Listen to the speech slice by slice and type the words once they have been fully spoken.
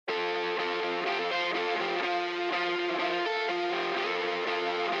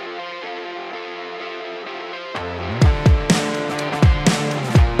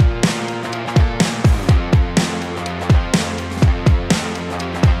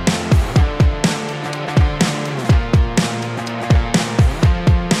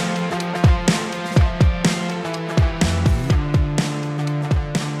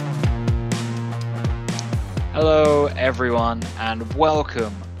everyone, and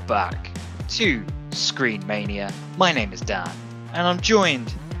welcome back to Screen Mania. My name is Dan, and I'm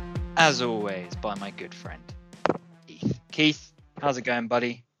joined, as always, by my good friend, Keith. Keith, how's it going,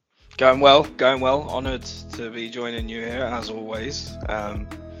 buddy? Going well. Honoured to be joining you here, as always.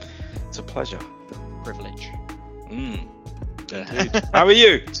 It's a pleasure. Privilege. Indeed. How are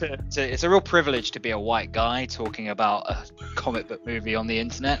you? It's a real privilege to be a white guy talking about a comic book movie on the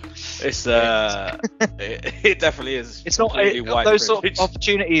internet. It's it definitely is. It's not white those privilege. sort of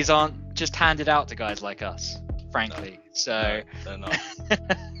opportunities aren't just handed out to guys like us, frankly. No, they're not.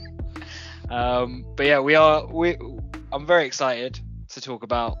 But yeah, I'm very excited to talk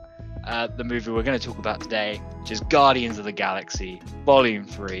about the movie we're going to talk about today, which is Guardians of the Galaxy Volume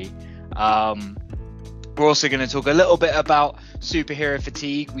 3. We're also going to talk a little bit about superhero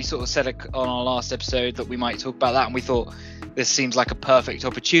fatigue. We sort of said on our last episode that we might talk about that, and we thought this seems like a perfect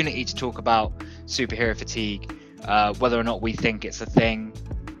opportunity to talk about superhero fatigue, whether or not we think it's a thing,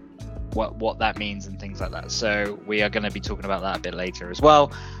 what that means and things like that. So we are going to be talking about that a bit later as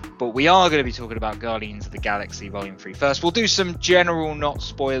well. But we are going to be talking about Guardians of the Galaxy Volume 3 first. We'll do some general, not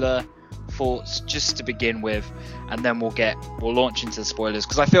spoiler thoughts just to begin with, and then we'll launch into the spoilers,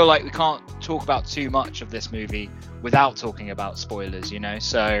 because I feel like we can't talk about too much of this movie without talking about spoilers,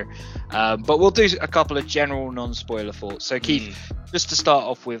 so but we'll do a couple of general non-spoiler thoughts. So Keith, just to start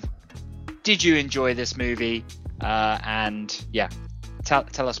off with, did you enjoy this movie? And yeah,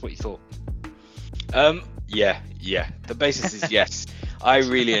 tell us what you thought. Yeah, the basis is yes. I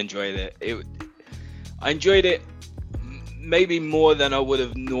really enjoyed it. I enjoyed it maybe more than I would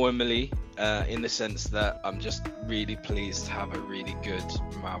have normally, in the sense that I'm just really pleased to have a really good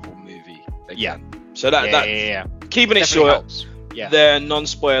Marvel movie again. Yeah. So that keeping it short. Helps. Yeah. The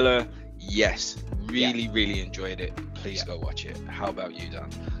non-spoiler, yes, really enjoyed it. Please go watch it. How about you, Dan?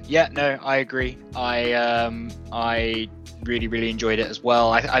 Yeah, no, I agree. I really enjoyed it as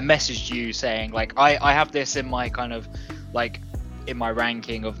well. I messaged you saying, like, I have this in my kind of like in my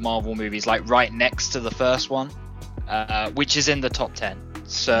ranking of Marvel movies, like right next to the first one, which is in the top 10.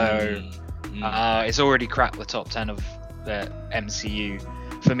 So it's already cracked the top 10 of the MCU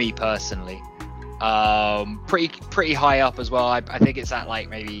for me personally. Pretty high up as well. I think it's at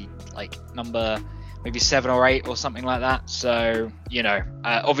maybe number 7 or 8 or something like that. So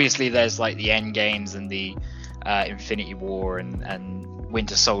obviously there's like the End Games and the Infinity War and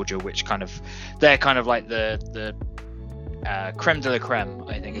Winter Soldier, which they're kind of like the creme de la creme,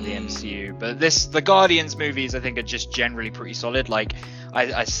 I think, of the MCU. But the Guardians movies, I think, are just generally pretty solid. Like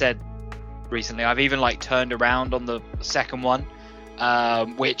I said recently, I've even turned around on the second one,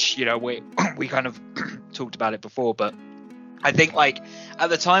 which we kind of talked about it before, but I think at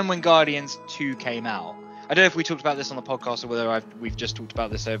the time when Guardians 2 came out, I don't know if we talked about this on the podcast or whether we've just talked about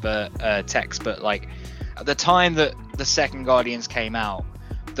this over text, but at the time that the second Guardians came out,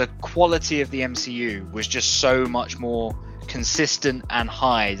 the quality of the MCU was just so much more consistent and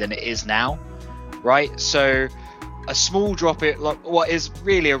high than it is now, right? So a small drop what is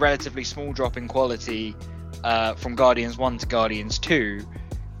really a relatively small drop in quality from Guardians 1 to Guardians 2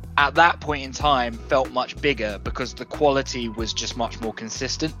 at that point in time felt much bigger, because the quality was just much more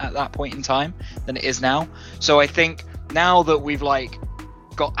consistent at that point in time than it is now. So I think now that we've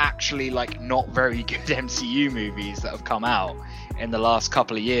got actually not very good MCU movies that have come out in the last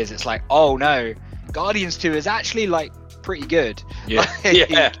couple of years, it's oh no, Guardians 2 is actually pretty good. Yeah.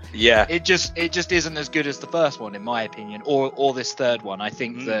 It just isn't as good as the first one, in my opinion, or this third one. I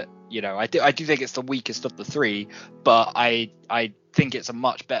think that I do think it's the weakest of the three, but I think it's a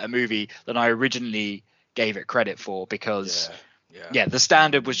much better movie than I originally gave it credit for, because the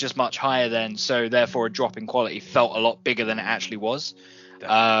standard was just much higher then, so therefore a drop in quality felt a lot bigger than it actually was.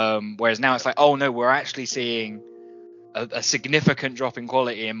 Whereas now it's oh no, we're actually seeing a significant drop in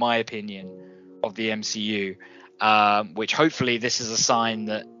quality, in my opinion, of the MCU. Which hopefully this is a sign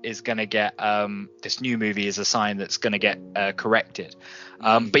that is going to get this new movie is a sign that's going to get corrected.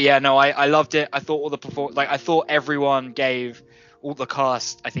 But yeah, no, I loved it. I thought all the I thought everyone all the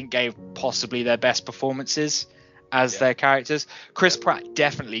cast, I think, gave possibly their best performances as their characters. Chris Pratt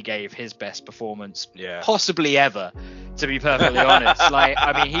definitely gave his best performance possibly ever, to be perfectly honest.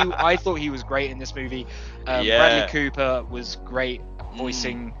 I thought he was great in this movie. Bradley Cooper was great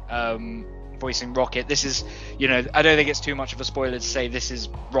voicing Rocket. This is, I don't think it's too much of a spoiler to say this is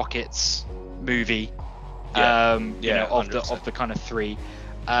Rocket's movie. Of the kind of three.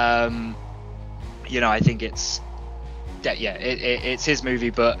 I think it's it's his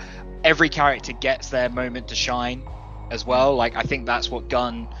movie, but every character gets their moment to shine as well. I think that's what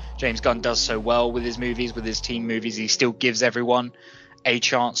James Gunn does so well with his movies, with his team movies. He still gives everyone a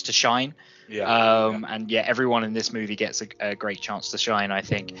chance to shine. And yeah, everyone in this movie gets a great chance to shine, I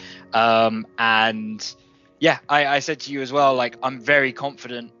think. And yeah, I said to you as well, like, I'm very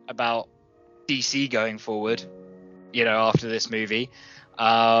confident about DC going forward, you know, after this movie,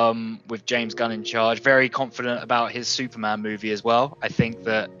 with James Gunn in charge. Very confident about his Superman movie as well. I think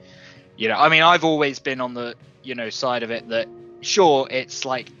that, you know, I mean, I've always been on the, you know, side of it that, sure, it's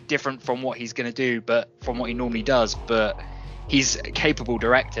like different from what he's going to do, but from what he normally does, but he's a capable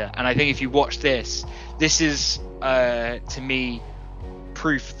director. And I think if you watch this is, to me,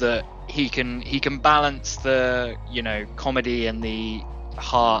 proof that he can balance the, you know, comedy and the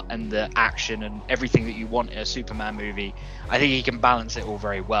heart and the action and everything that you want in a Superman movie. I think he can balance it all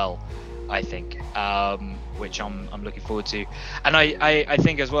very well, I think, which I'm looking forward to. And I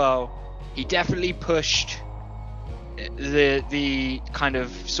think as well, he definitely pushed the kind of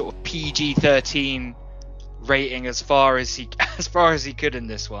sort of PG-13 rating as far as he could in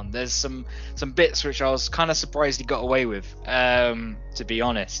this one. There's some bits which I was kind of surprised he got away with, to be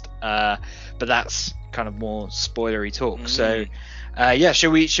honest. But that's kind of more spoilery talk. So yeah,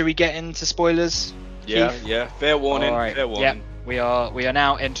 should we get into spoilers? Yeah, Keith? yeah. Fair warning. All right. Fair warning. Yeah, we are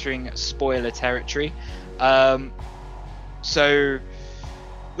now entering spoiler territory. So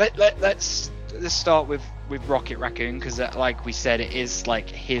let's start with Rocket Raccoon, because like we said, it is like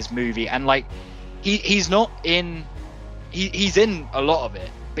his movie, and like he's not in he's in a lot of it,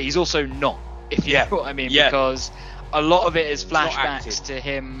 but he's also not, if you know what I mean, because a lot of it is flashbacks to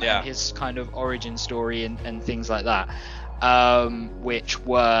him and his kind of origin story and things like that, which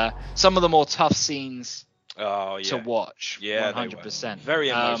were some of the more tough scenes to watch. 100%. Very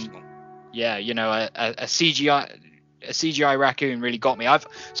emotional. Yeah, you know, a CGI raccoon really got me.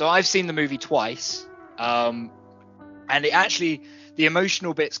 I've seen the movie twice, and it actually, the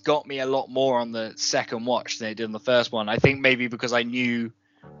emotional bits got me a lot more on the second watch than it did on the first one. I think maybe because I knew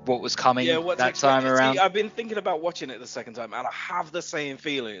what was coming that time around. See, I've been thinking about watching it the second time, and I have the same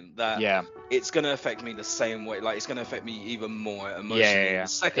feeling that it's going to affect me the same way. Like, it's going to affect me even more emotionally. The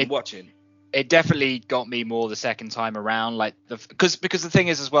second watching. It definitely got me more the second time around, like because the thing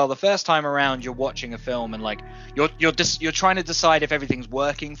is as well, the first time around you're watching a film and like you're trying to decide if everything's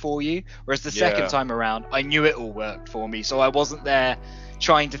working for you, whereas the second time around I knew it all worked for me, so I wasn't there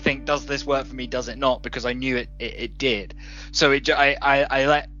trying to think, does this work for me, does it not, because I knew it did. So I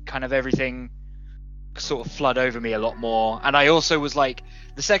let kind of everything sort of flood over me a lot more, and I also was like,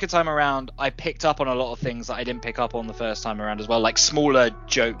 the second time around I picked up on a lot of things that I didn't pick up on the first time around as well, like smaller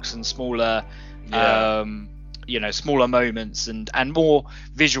jokes and smaller you know, smaller moments and more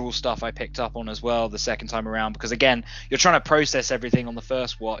visual stuff I picked up on as well the second time around, because again, you're trying to process everything on the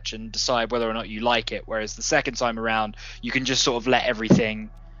first watch and decide whether or not you like it, whereas the second time around you can just sort of let everything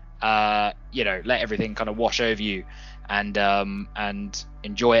let everything kind of wash over you and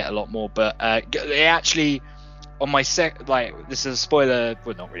enjoy it a lot more. But it actually, on my this is a spoiler,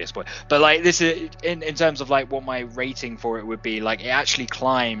 well, not really a spoiler, but like this is in terms of like what my rating for it would be, like it actually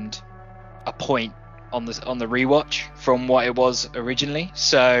climbed a point on the rewatch from what it was originally.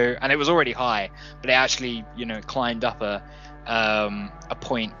 So, and it was already high, but it actually, you know, climbed up a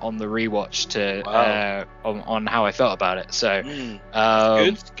point on the rewatch to on how I felt about it. So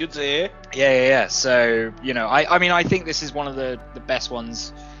good to hear. Yeah. So, you know, I mean, I think this is one of the best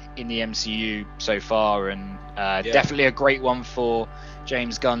ones in the MCU so far, and definitely a great one for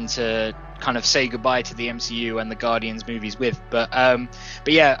James Gunn to kind of say goodbye to the MCU and the Guardians movies with. But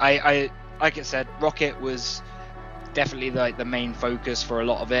yeah, I like I said, Rocket was definitely like the main focus for a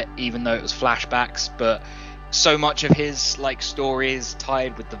lot of it, even though it was flashbacks. But so much of his like story is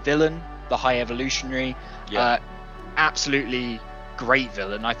tied with the villain, the High Evolutionary. Absolutely great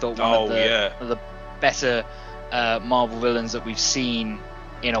villain. I thought one of the better Marvel villains that we've seen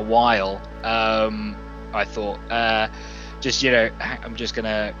in a while. I thought just, you know, I'm just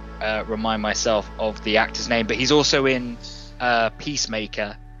gonna remind myself of the actor's name, but he's also in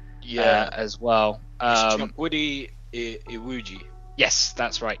Peacemaker as well. Chukwudi Iwuji. Yes,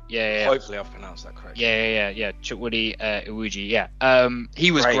 that's right. Yeah. Hopefully I've pronounced that correctly. Yeah. Chukwudi Iwuji. Yeah.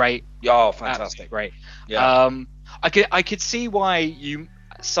 He was great. Oh, fantastic. Absolutely great. Yeah. I could see why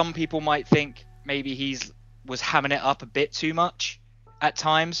some people might think maybe was hamming it up a bit too much at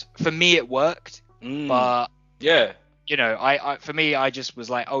times. For me, it worked. But yeah, you know, for me, I just was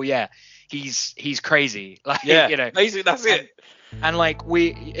like, oh yeah, he's crazy. Like, you know, basically that's it. And like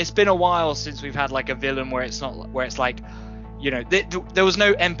it's been a while since we've had like a villain where it's like, you know, there was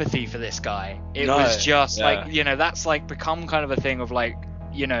no empathy for this guy. It was just like, you know, that's like become kind of a thing of like,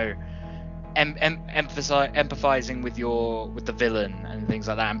 you know, empathizing with the villain and things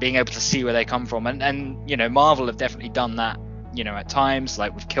like that, and being able to see where they come from. And you know, Marvel have definitely done that you know, at times,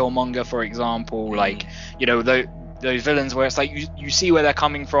 like with Killmonger, for example, like, you know, those villains where it's like you see where they're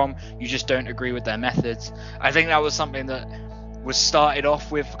coming from, you just don't agree with their methods. I think that was something that was started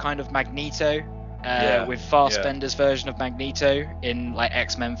off with kind of Magneto, with Fassbender's version of Magneto in like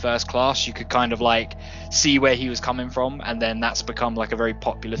X-Men First Class. You could kind of like see where he was coming from, and then that's become like a very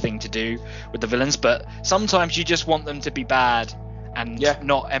popular thing to do with the villains. But sometimes you just want them to be bad and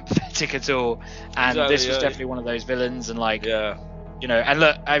not empathetic at all, and this was definitely one of those villains. And like, you know, and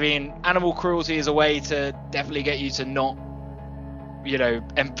look, I mean, animal cruelty is a way to definitely get you to not, you know,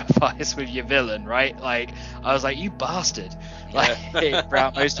 empathize with your villain, right? Like, I was like, you bastard, like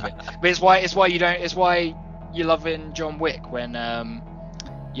throughout most of it. But it's why you love in John Wick when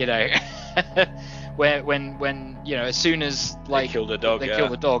you know, when you know, as soon as like they kill the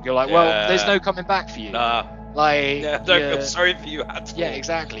dog, you're like, well, there's no coming back for you. Like, don't feel sorry for you at all. Yeah,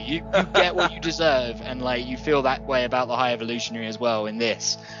 exactly. You get what you deserve, and like you feel that way about the High Evolutionary as well in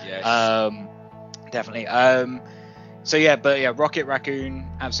this. Yes. Definitely. So Rocket Raccoon,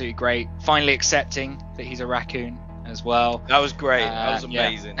 absolutely great. Finally accepting that he's a raccoon as well. That was great. That was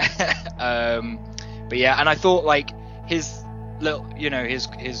amazing. But yeah, and I thought like his little, you know, his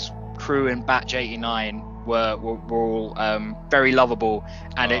crew in Batch 89 were all very lovable,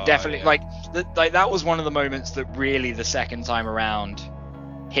 and it definitely like that was one of the moments that really the second time around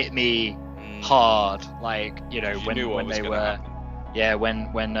hit me hard. Like, you know, when they were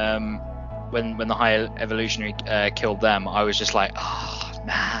when the High Evolutionary killed them, I was just like, oh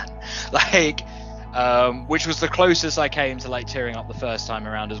man, like which was the closest I came to like tearing up the first time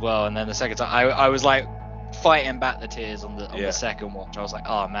around as well. And then the second time I was like fighting back the tears on the second watch. I was like,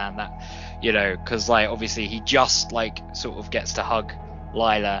 oh man, that, you know, because like obviously he just like sort of gets to hug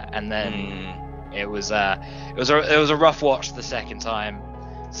Lila, and then it was a rough watch the second time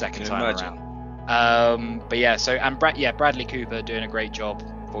around. But yeah, so and Bradley Cooper doing a great job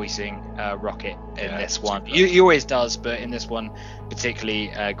voicing Rocket in this one. He always does, but in this one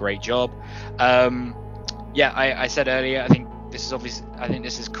particularly great job. I said earlier, I think this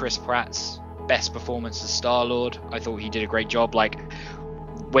is Chris Pratt's best performance as Star-Lord. I thought he did a great job. Like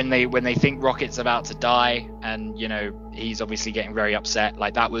when they think Rocket's about to die, and you know he's obviously getting very upset,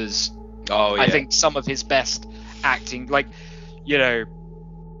 like that was I think some of his best acting. Like, you know,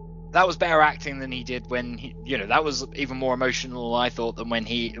 that was better acting than he did when he, you know, that was even more emotional, I thought, than when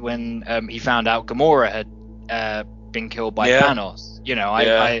he found out Gamora had been killed by Thanos. You know,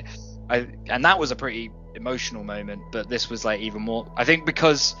 I and that was a pretty emotional moment, but this was like even more, I think,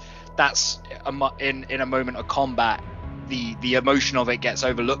 because that's in a moment of combat, the emotion of it gets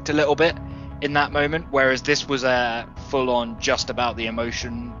overlooked a little bit in that moment, whereas this was a full-on just about the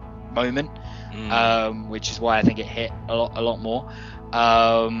emotion moment, which is why I think it hit a lot more.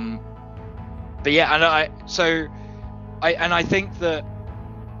 But yeah, and I think that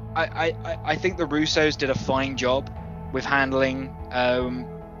I think the Russos did a fine job with handling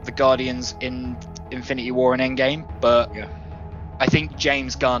the Guardians in Infinity War and Endgame, but I think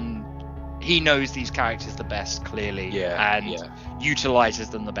James Gunn, he knows these characters the best, clearly, and utilizes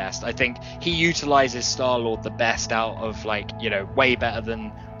them the best. I think he utilizes Star-Lord the best out of, like, you know, way better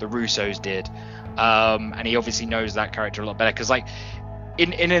than the Russos did. And he obviously knows that character a lot better, because like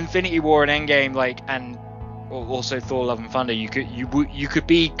in Infinity War and Endgame, like, and also Thor: Love and Thunder, you could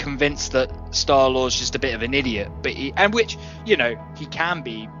be convinced that Star-Lord's just a bit of an idiot, but which, you know, he can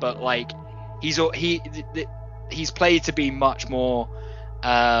be, but like he's played to be much more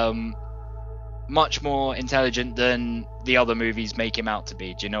intelligent than the other movies make him out to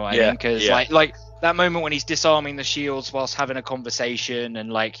be. Do you know what I mean? Because like that moment when he's disarming the shields whilst having a conversation,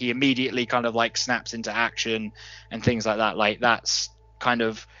 and like he immediately kind of like snaps into action and things like that. Like that's kind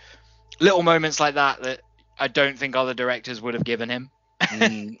of little moments like that I don't think other directors would have given him.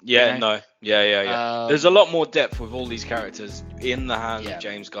 There's a lot more depth with all these characters in the hands of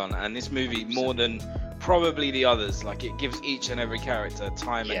James Gunn, and this movie, more than probably the others, like it gives each and every character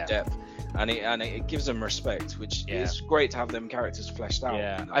time and depth, and it gives them respect, which is great to have them characters fleshed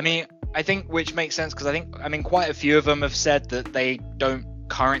out. I mean, I think, which makes sense, because I mean quite a few of them have said that they don't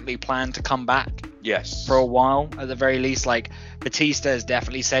currently plan to come back for a while, at the very least. Like Batista has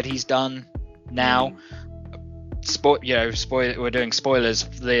definitely said he's done now. We're doing spoilers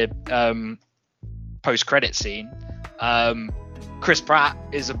for the post-credit scene. Chris Pratt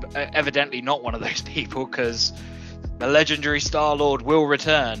is evidently not one of those people, because the legendary Star-Lord will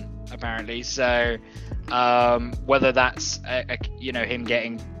return, apparently. So whether that's him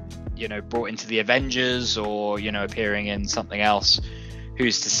getting, you know, brought into the Avengers, or, you know, appearing in something else,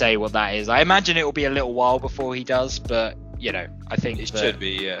 who's to say what that is? I imagine it will be a little while before he does, but you know, I think it should be,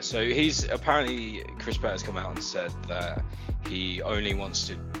 yeah. So he's apparently, Chris Pratt has come out and said that he only wants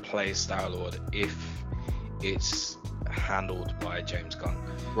to play Star-Lord if it's handled by James Gunn.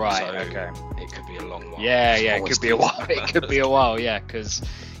 Right. So okay. it could be a long while. Yeah, it could be a while. It could be a while, yeah, because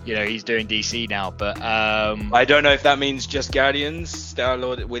you know he's doing DC now. But I don't know if that means just Guardians,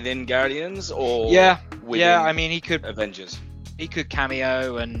 Star-Lord within Guardians, or within I mean he could Avengers. He could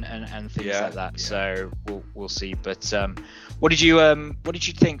cameo and things like that. Yeah. So we'll see. But what did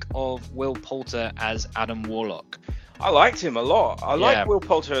you think of Will Poulter as Adam Warlock? I liked him a lot. I like Will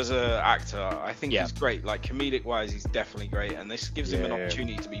Poulter as an actor. I think he's great. Like comedic wise, he's definitely great, and this gives him an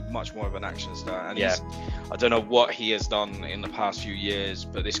opportunity to be much more of an action star. And I don't know what he has done in the past few years,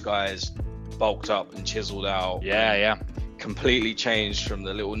 but this guy has bulked up and chiseled out. Completely changed from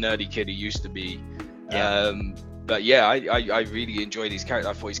the little nerdy kid he used to be. But yeah, I really enjoyed his character.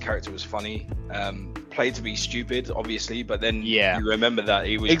 I thought his character was funny. Played to be stupid, obviously, but then you remember that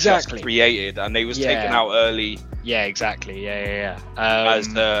he was just created and they was taken out early. Yeah, exactly. As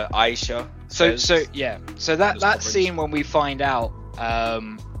Aisha. So that scene when we find out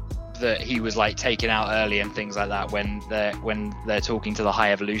that he was like taken out early and things like that, when they're talking to the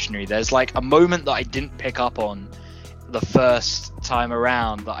High Evolutionary, there's like a moment that I didn't pick up on the first time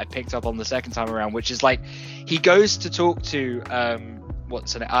around that I picked up on the second time around, which is like he goes to talk to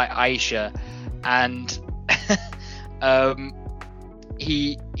Aisha, and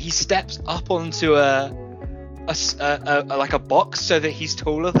he steps up onto a like a box so that he's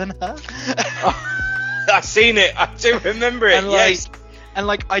taller than her. I've seen it. I do remember it. Yes. And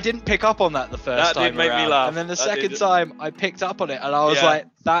like I didn't pick up on that the first time did make around. Me laugh. And then the second time I picked up on it, and I was like,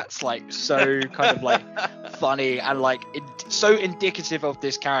 that's like so kind of like funny and like so indicative of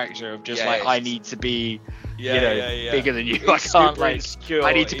this character of just like I need to be bigger than you. He's I can't like insecure.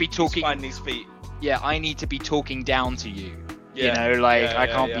 I need to be talking. His feet. Yeah, I need to be talking down to you. You know, like I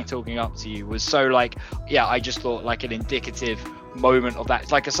can't be talking up to you. Was so like I just thought like an indicative moment of that.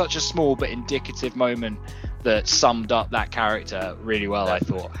 It's like such a small but indicative moment that summed up that character really well.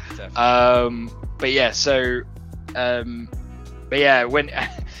 Definitely, I thought. When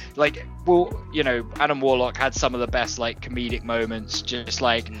like Adam Warlock had some of the best like comedic moments, just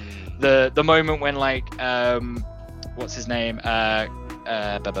like the moment when like what's his name I've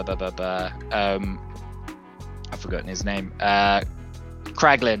forgotten his name.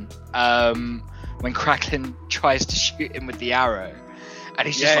 Kraglin. When Kraglin tries to shoot him with the arrow, and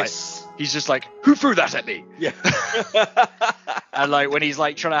he's just like, who threw that at me? Yeah. And like when he's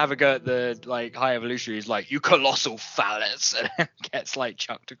like trying to have a go at the like High Evolutionary, he's like, you colossal phallus, and gets like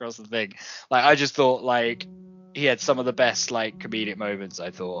chucked across the thing. Like I just thought like he had some of the best like comedic moments.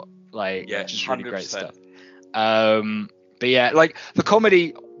 I thought like just really 100%. Great stuff. But yeah, like the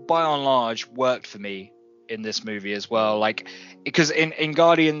comedy by and large worked for me in this movie as well, like because in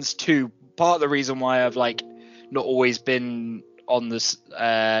Guardians 2, part of the reason why I've like not always been on this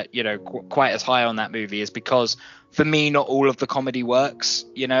quite as high on that movie is because for me not all of the comedy works,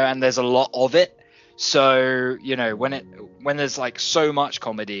 and there's a lot of it, so when there's like so much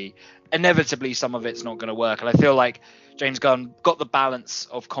comedy, inevitably some of it's not going to work. And I feel like James Gunn got the balance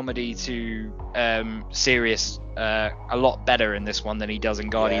of comedy to serious a lot better in this one than he does in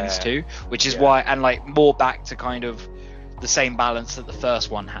Guardians 2, which is why, and like more back to kind of the same balance that the first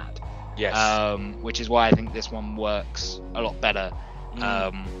one had. Yes. Which is why I think this one works a lot better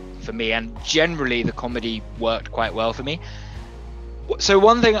for me, and generally the comedy worked quite well for me. So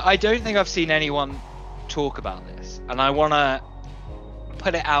one thing, I don't think I've seen anyone talk about this, and I want to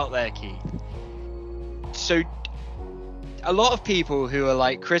put it out there, Keith. So a lot of people who are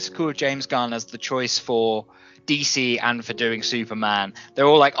like critical of James Gunn as the choice for DC and for doing Superman, they're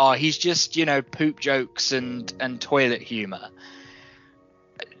all like, oh, he's just poop jokes and toilet humor,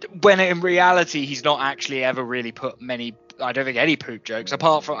 when in reality he's not actually ever really put many, I don't think any poop jokes,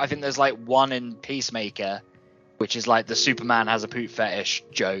 apart from I think there's like one in Peacemaker, which is like the Superman has a poop fetish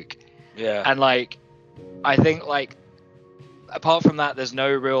joke. And like I think like apart from that there's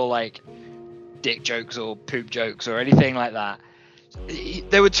no real like dick jokes or poop jokes or anything like that.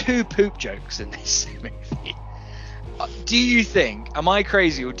 There were 2 poop jokes in this movie. Do you think, am I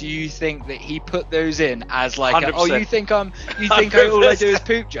crazy, or do you think that he put those in as like you think all I do is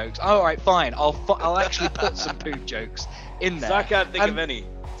poop jokes? All right, fine. I'll actually put some poop jokes in there. So I can't think of any.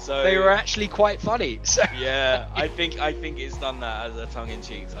 So they were actually quite funny. So yeah, I think it's done that as a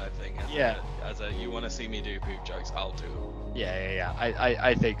tongue-in-cheek type thing. As a you want to see me do poop jokes, I'll do them. Yeah.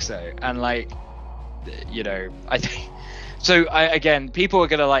 I think so. And like, I think so. Again, people are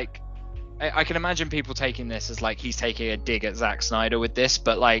gonna like. I can imagine people taking this as like he's taking a dig at Zack Snyder with this,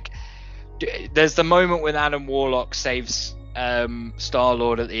 but like, there's the moment when Adam Warlock saves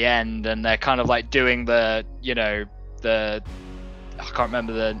Star-Lord at the end, and they're kind of like doing the, you know, the, I can't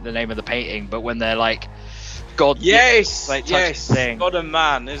remember the name of the painting, but when they're like God, yes, like yes, thing. God and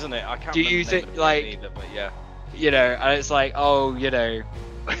Man, isn't it? I can't. Do you think like either, but yeah, you know, and it's like, oh, you know,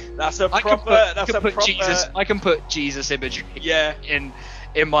 that's a proper. Jesus. I can put Jesus imagery. Yeah.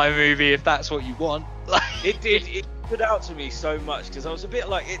 In my movie if that's what you want. It stood out to me so much because I was a bit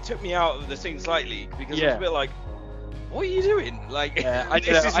like, it took me out of the scene slightly because I was a bit like, what are you doing? Like, I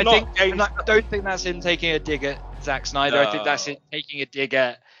don't think that's him taking a dig at Zack Snyder. No. I think that's him taking a dig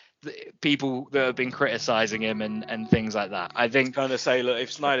at the people that have been criticizing him and things like that. I think kind of say, look,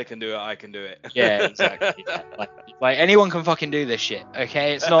 if Snyder can do it, I can do it. Yeah, exactly. Yeah. Like anyone can fucking do this shit.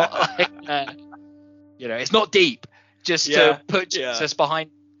 Okay, it's not like you know, it's not deep. Just to put Jesus behind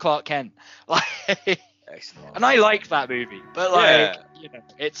Clark Kent. Like, and I like that movie, but like, you know,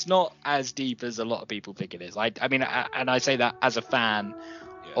 it's not as deep as a lot of people think it is. I mean, and I say that as a fan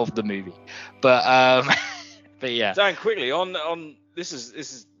of the movie, but but yeah. Dan, quickly on this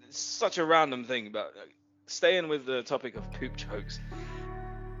is such a random thing, but staying with the topic of poop jokes.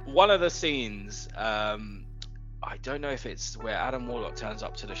 One of the scenes, I don't know if it's where Adam Warlock turns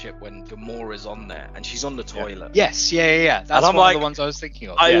up to the ship when Gamora's on there and she's on the toilet. Yes, yeah. That's one of the ones I was thinking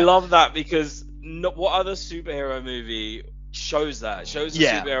of. I love that because what other superhero movie shows that? Shows a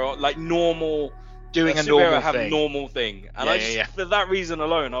superhero like normal, doing a normal have thing. A normal thing, and for that reason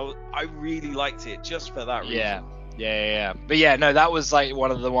alone, I really liked it just for that reason. Yeah. But yeah, no, that was like one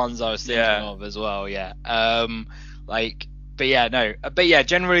of the ones I was thinking of as well. Yeah.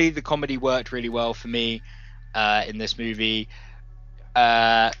 Generally the comedy worked really well for me. In this movie,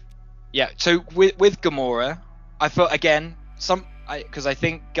 so with Gamora, I thought again because I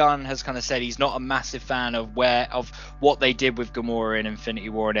think Gunn has kind of said he's not a massive fan of what they did with Gamora in Infinity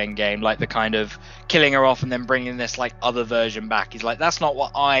War and Endgame, like the kind of killing her off and then bringing this like other version back. He's like, that's not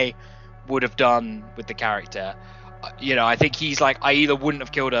what I would have done with the character. You know, I think he's like, I either wouldn't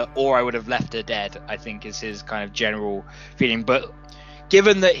have killed her or I would have left her dead, I think is his kind of general feeling. But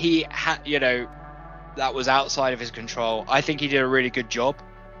given that he had, you know, that was outside of his control, I think he did a really good job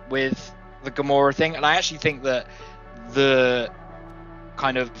with the Gamora thing. And I actually think that the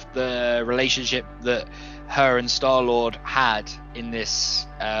kind of the relationship that her and Star-Lord had in this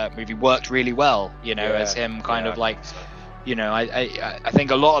movie worked really well, you know, as him kind of like, you know, I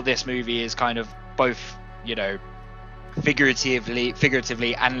think a lot of this movie is kind of both, you know,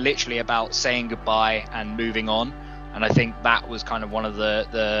 figuratively and literally about saying goodbye and moving on. And I think that was kind of one of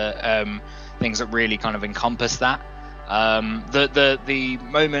the things that really kind of encompassed that. The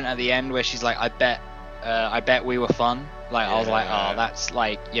moment at the end where she's like, I bet we were fun. Like, I was like, oh, that's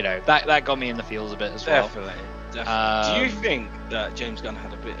like, you know, that got me in the feels a bit as well. Definitely. Do you think that James Gunn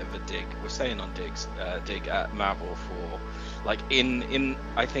had a bit of a dig? We're saying on dig at Marvel for, like, in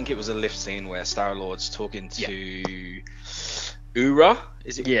I think it was a lift scene where Star-Lord's talking to Ura.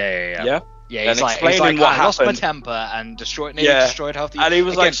 Is it? Yeah. Yeah, he's like, I lost my temper and destroyed half the. And he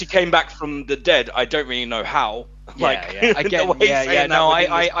was like, she came back from the dead. I don't really know how. I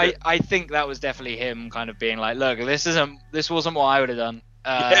think that was definitely him kind of being like, look, this wasn't what I would have done.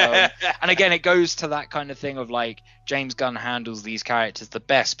 And again, it goes to that kind of thing of like, James Gunn handles these characters the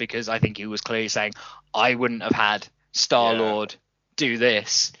best because I think he was clearly saying, I wouldn't have had Star-Lord do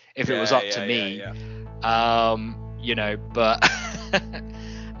this if it was up to me. You know, but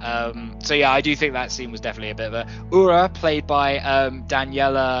so yeah, I do think that scene was definitely a bit of a Ura, played by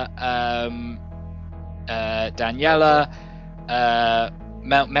Daniela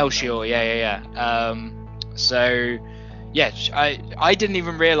Melchior. So yeah, I didn't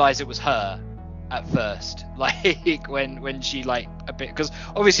even realize it was her at first, like when she like a bit, because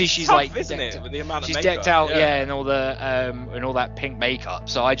obviously she's tough, like isn't it, with the amount of she's makeup, decked out and all the and all that pink makeup,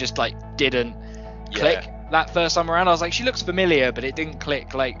 so I just like didn't click that first time around. I was like, she looks familiar, but it didn't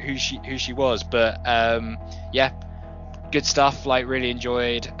click like who she was. But yeah, good stuff. Like, really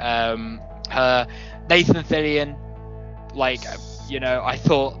enjoyed her. Nathan Fillion, like, you know, I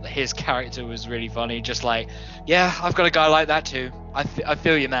thought his character was really funny. Just like, yeah, I've got a guy like that too. I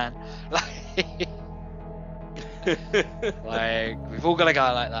feel you, man. Like, we've all got a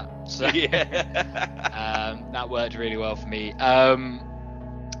guy like that. So that worked really well for me.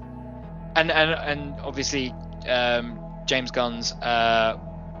 And obviously James Gunn's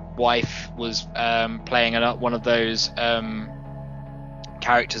wife was playing one of those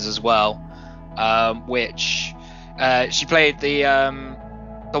characters as well, which she played the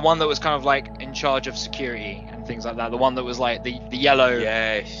one that was kind of like in charge of security and things like that. The one that was like the yellow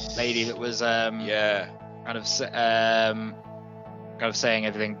lady that was kind kind of saying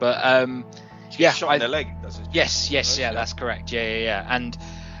everything, but She yeah, gets shot in the leg, doesn't she? yes, yeah, that's correct. Yeah, and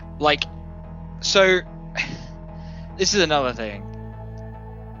like, so this is another thing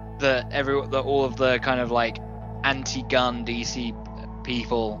that all of the kind of like anti-gun DC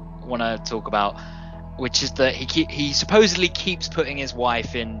people want to talk about, which is that he supposedly keeps putting his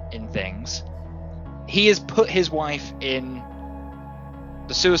wife in things. He has put his wife in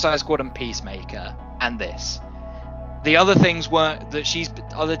the Suicide Squad and Peacemaker, and this. The other things weren't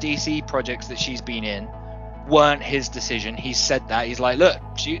that other DC projects that she's been in weren't his decision. He said that. He's like, look,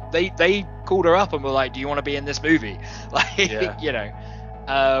 they called her up and were like, do you want to be in this movie? Like, you know.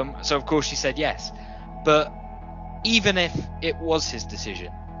 So of course she said yes. But even if it was his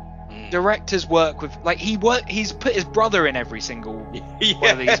decision, directors work with, like, he's put his brother in every single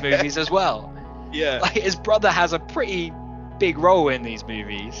one of these movies as well. Yeah. Like, his brother has a pretty big role in these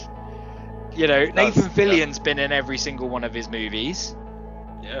movies. You know, Nathan Fillion's been in every single one of his movies.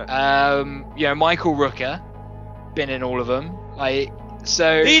 Yeah. You know, Michael Rooker been in all of them. Like,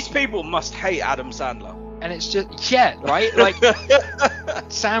 so these people must hate Adam Sandler. And it's just right? Like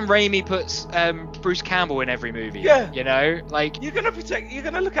Sam Raimi puts Bruce Campbell in every movie. Yeah. You know, like you're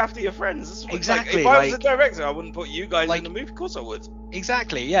gonna look after your friends. Exactly. Like, if I was a director, I wouldn't put you guys in the movie. Of course I would.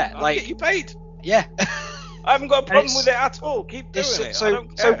 Exactly. Yeah. I'll get you paid. Yeah. I haven't got a problem with it at all. Keep doing it. I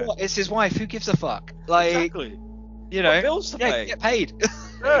don't care. So what? It's his wife. Who gives a fuck? Like, exactly. You know, bills to pay. Get paid.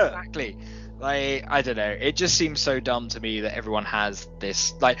 Yeah. Exactly. Like, I don't know. It just seems so dumb to me that everyone has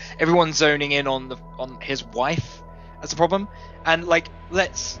this. Like, everyone's zoning in on his wife as a problem. And like,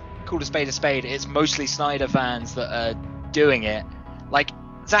 let's call a spade a spade. It's mostly Snyder fans that are doing it. Like,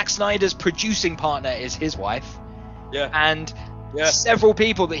 Zack Snyder's producing partner is his wife. Yeah. And several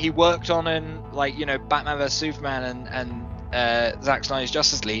people that he worked on in, like, you know, Batman vs Superman and Zack Snyder's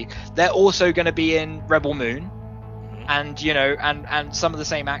Justice League, they're also going to be in Rebel Moon, and you know, and some of the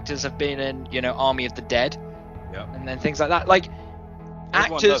same actors have been in, you know, Army of the Dead, and then things like that. Like,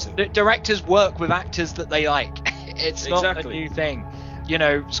 directors work with actors that they like. It's not a new thing. You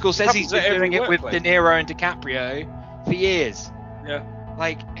know, Scorsese's been doing it with De Niro and DiCaprio for years. Yeah.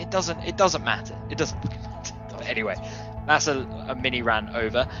 Like, it doesn't matter. It doesn't matter. But anyway. That's a mini rant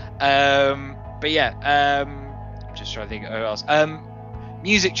over. But yeah, just trying to think of who else.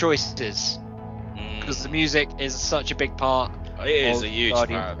 Music choices, because the music is such a big part. It is a huge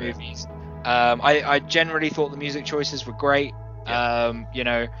part of movies. I generally thought the music choices were great. Yeah. You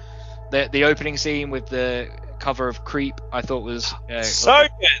know, the opening scene with the cover of Creep, I thought was so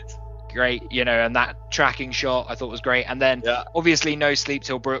good. Great, you know, and that tracking shot I thought was great. And then obviously No Sleep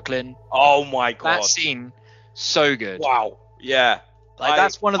Till Brooklyn. Oh my god, that scene. So good. Wow. Yeah. Like,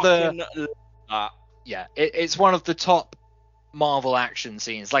 that's one of the it's one of the top Marvel action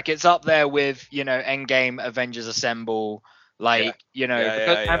scenes. Like, it's up there with, you know, Endgame, Avengers Assemble, like, you know,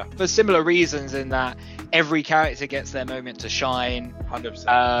 and for similar reasons, in that every character gets their moment to shine.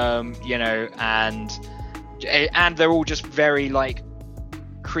 100%. You know, and they're all just very, like,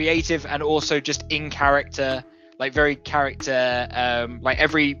 creative and also just in character, like very character, like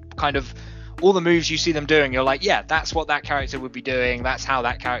every kind of all the moves you see them doing, you're like, yeah, that's what that character would be doing. That's how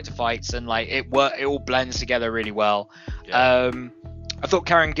that character fights, and like it all blends together really well. I thought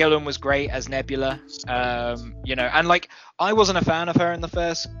Karen Gillan was great as Nebula. You know, and like I wasn't a fan of her in the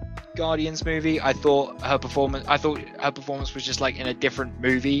first Guardians movie. I thought her performance was just like in a different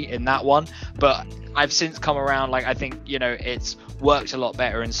movie in that one. But I've since come around. Like, I think, you know, it's worked a lot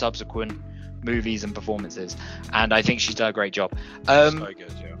better in subsequent movies and performances, and I think she's done a great job. So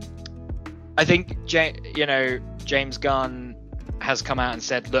good, yeah. I think James Gunn has come out and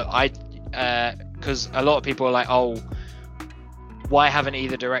said, look, because a lot of people are like, oh, why haven't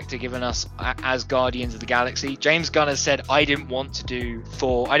either director given us as Guardians of the Galaxy? James Gunn has said, I didn't want to do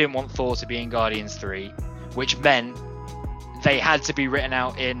Thor. I didn't want Thor to be in Guardians 3, which meant they had to be written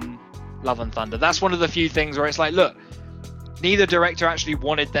out in Love and Thunder. That's one of the few things where it's like, look, neither director actually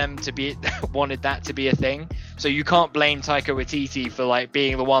wanted that to be a thing. So you can't blame Taika Waititi for like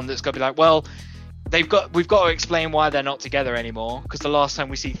being the one that's got to be like, well, we've got to explain why they're not together anymore, because the last time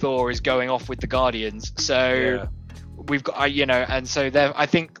we see Thor is going off with the Guardians. So we've got, you know, and so I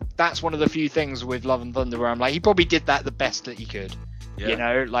think that's one of the few things with Love and Thunder where I'm like, he probably did that the best that he could. You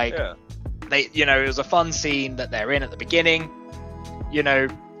know, like they, you know, it was a fun scene that they're in at the beginning, you know,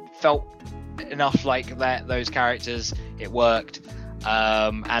 felt enough like that, those characters, it worked.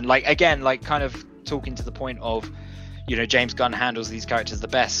 And like, again, like kind of talking to the point of, you know, James Gunn handles these characters the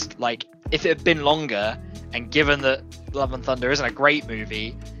best. Like, if it had been longer, and given that Love and Thunder isn't a great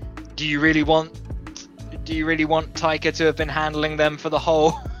movie, do you really want Taika to have been handling them for the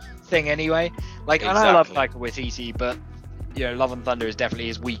whole thing anyway? Like, exactly. And I love Taika Waititi, but Love and Thunder is definitely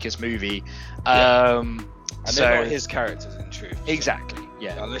his weakest movie. And So they're not his characters in truth. So exactly,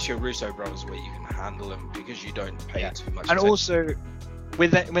 yeah. unless you're Russo brothers, where you can handle them because you don't pay too much And attention. also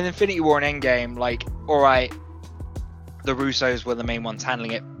with Infinity War and Endgame, like, all right, the Russos were the main ones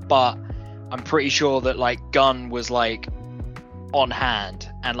handling it, but I'm pretty sure that like Gunn was like on hand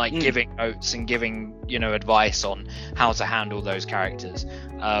and like giving notes and giving advice on how to handle those characters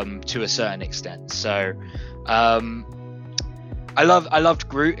to a certain extent. So I loved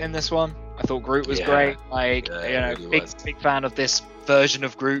Groot in this one. I thought Groot was great. Like, really big fan of this version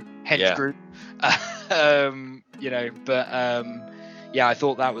of Groot, hence Groot. Yeah, I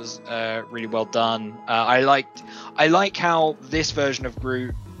thought that was really well done. I like how this version of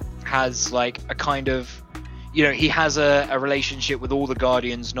Groot has like a kind of, he has a relationship with all the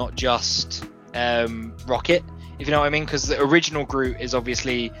Guardians, not just Rocket, if you know what I mean. Because the original Groot is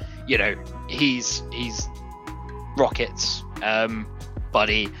obviously, he's Rocket's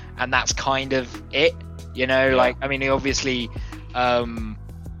buddy, and that's kind of it. Like, I mean, he obviously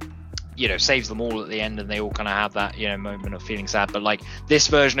saves them all at the end, and they all kind of have that moment of feeling sad. But like, this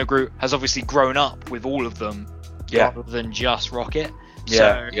version of Groot has obviously grown up with all of them, rather than just Rocket.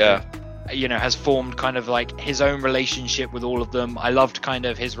 Has formed kind of like his own relationship with all of them. I loved kind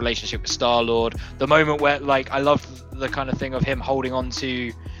of his relationship with Star-Lord. The moment where like I loved the kind of thing of him holding on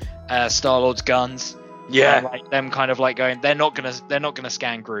to Star-Lord's guns. Yeah, and, like, them kind of like going, they're not gonna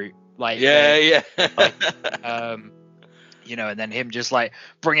scan Groot. Like, like, and then him just like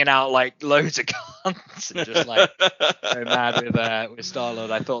bringing out like loads of guns and just like so mad with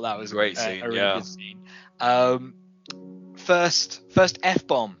Star-Lord. I thought that was great scene. A really good scene. First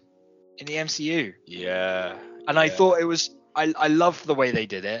F-bomb in the MCU. And I thought it was, I loved the way they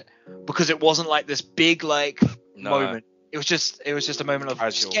did it, because it wasn't like this big like moment. It was just a moment of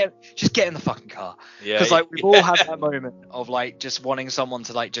just get in the fucking car. Because like we've all had that moment of like just wanting someone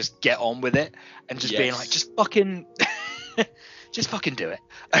to like just get on with it and just being like, just fucking do it.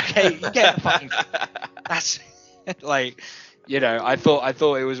 Okay, you get in the fucking car. That's like, I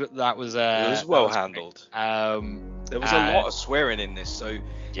thought it was well handled. There was a lot of swearing in this, so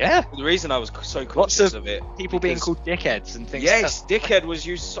the reason I was so conscious of it, people being called dickheads and things. Yes, dickhead was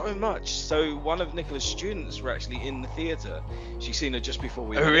used so much. So one of Nicola's students were actually in the theater. She's seen it just before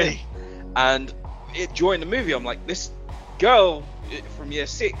we went in. And during the movie, I'm like, this girl from year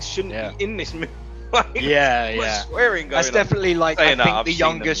 6 shouldn't be in this movie. Like, swearing going That's definitely like, I think I've the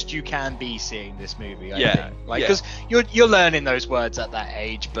youngest you can be seeing this movie. I think. Like, because you're learning those words at that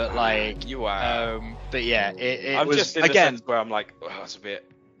age, but like you are. But yeah, it I'm was just in the again sense where I'm like, it's a bit.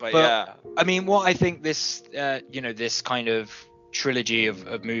 But I mean, what I think this this kind of trilogy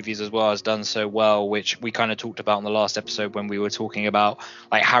of movies as well has done so well, which we kind of talked about in the last episode when we were talking about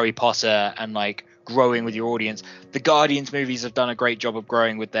like Harry Potter and like growing with your audience. The Guardians movies have done a great job of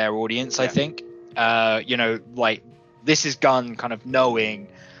growing with their audience, I think. Like, this is Gunn kind of knowing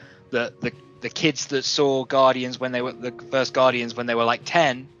that the kids that saw Guardians when they were the first Guardians when they were like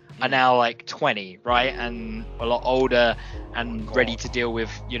 10 are now like 20, right, and a lot older and ready to deal with,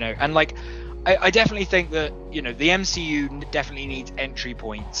 and like I definitely think that the MCU definitely needs entry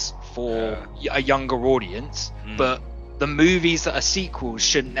points for a younger audience, but the movies that are sequels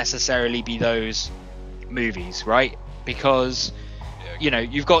shouldn't necessarily be those movies, right? Because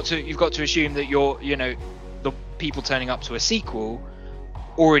you've got to assume that you're the people turning up to a sequel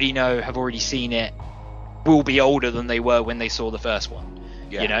have already seen it, will be older than they were when they saw the first one.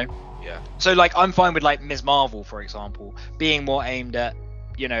 So like, I'm fine with like Ms. Marvel, for example, being more aimed at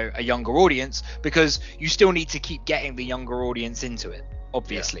a younger audience, because you still need to keep getting the younger audience into it,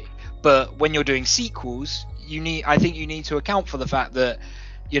 obviously. But when you're doing sequels, I think you need to account for the fact that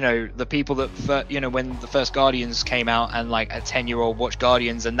the people that when the first Guardians came out and like a 10-year-old watched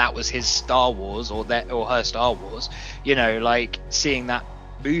Guardians and that was his Star Wars or her Star Wars, like seeing that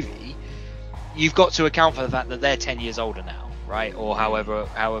movie, you've got to account for the fact that they're 10 years older now, right? Or however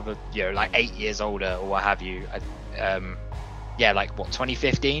like 8 years older or what have you. Like what,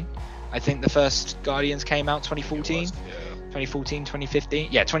 2015 I think the first Guardians came out. 2014 2014, 2015?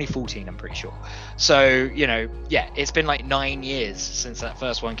 Yeah, 2014, I'm pretty sure. So, it's been like 9 years since that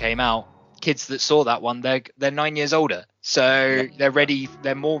first one came out. Kids that saw that one, they're 9 years older. So they're ready,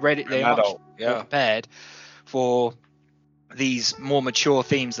 they're more ready, they're much more prepared for these more mature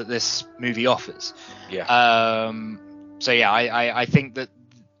themes that this movie offers. I think that,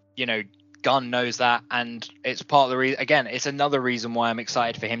 Gunn knows that, and it's part of the reason, again, it's another reason why I'm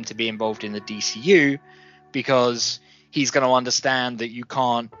excited for him to be involved in the DCU, because he's going to understand that you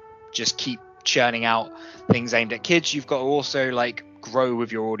can't just keep churning out things aimed at kids. You've got to also like grow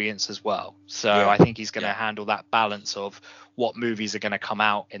with your audience as well. So I think he's going to handle that balance of what movies are going to come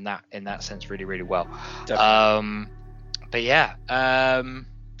out in that sense really, really well. Definitely. But yeah,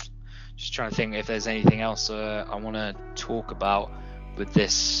 just trying to think if there's anything else I want to talk about with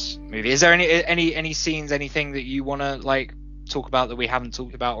this movie. Is there any scenes, anything that you want to like talk about that we haven't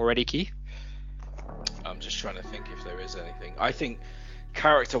talked about already, Keith? I'm just trying to think if there is anything. I think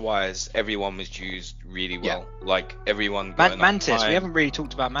character-wise, everyone was used really well. Yeah. Like everyone. Mantis. We haven't really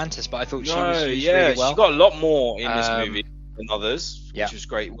talked about Mantis, but I thought she was used really well. She got a lot more in this movie than others, yeah. which was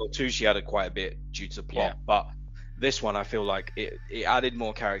great. Well, two, she added quite a bit due to plot, but this one I feel like it added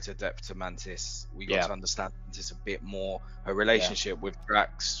more character depth to Mantis. We got to understand Mantis a bit more. Her relationship with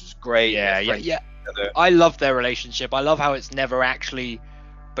Drax was great. Yeah. I love their relationship. I love how it's never actually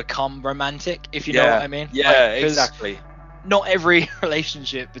become romantic, if you know what I mean. Yeah, exactly. Not every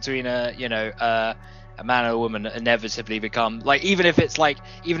relationship between a man and a woman inevitably become like, even if there's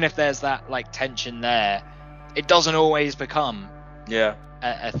that like tension there, it doesn't always become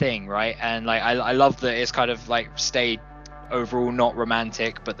a thing, right? And like I love that it's kind of like stayed overall not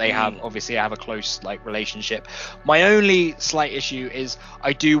romantic, but they have a close like relationship. My only slight issue is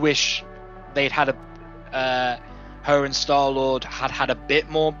I do wish they'd had her and Star-Lord had a bit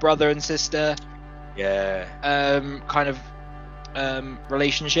more brother and sister kind of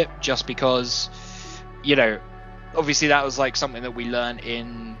relationship, just because, you know, obviously that was like something that we learned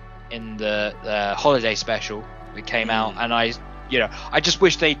in the holiday special that came out, and I just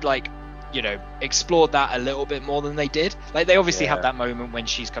wish they'd like, you know, explored that a little bit more than they did. Like they obviously have that moment when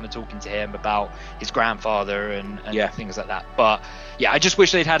she's kind of talking to him about his grandfather and things like that, but I just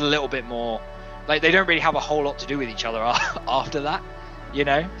wish they'd had a little bit more. Like they don't really have a whole lot to do with each other after that, you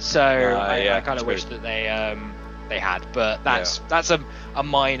know. So I kind of wish that they had, but that's a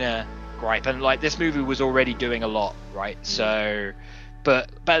minor gripe. And like this movie was already doing a lot, right? So,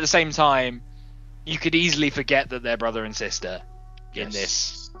 but at the same time, you could easily forget that they're brother and sister in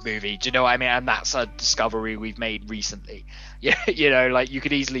this movie. Do you know what I mean? And that's a discovery we've made recently. Yeah, you know, like you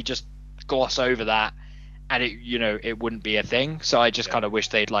could easily just gloss over that, and it wouldn't be a thing. So I just kind of wish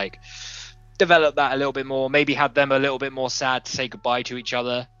they'd like develop that a little bit more, maybe had them a little bit more sad to say goodbye to each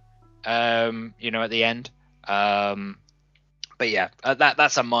other at the end, but yeah,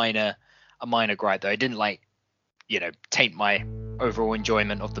 that's a minor gripe though. It didn't like, you know, taint my overall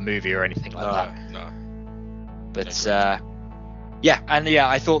enjoyment of the movie or anything like that. No. But I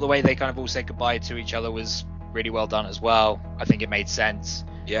thought the way they kind of all said goodbye to each other was really well done as well. I think it made sense.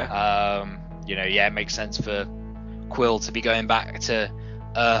 It makes sense for Quill to be going back to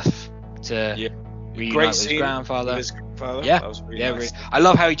Earth to reunite with his grandfather. That was really nice. I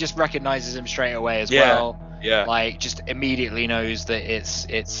love how he just recognizes him straight away as well. Like just immediately knows that it's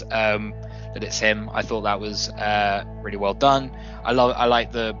him. I thought that was really well done. I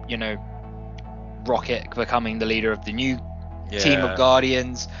like the, you know, Rocket becoming the leader of the new team of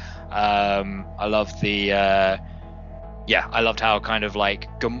Guardians. I love the I loved how kind of like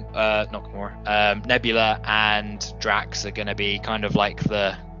not Gamora, Nebula and Drax are going to be kind of like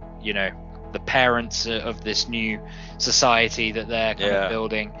the, you know, the parents of this new society that they're kind of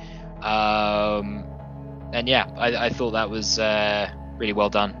building. I thought that was really well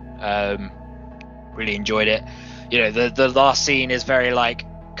done. Really enjoyed it. You know, the last scene is very like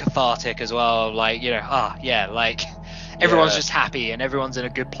cathartic as well. Like, you know, like everyone's just happy and everyone's in a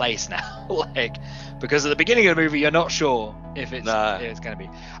good place now. Like, because at the beginning of the movie you're not sure if it's going to be.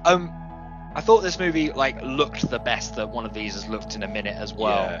 I thought this movie like looked the best that one of these has looked in a minute as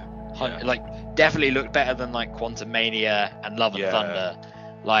well. Like definitely looked better than like Quantum Mania and Love and Thunder.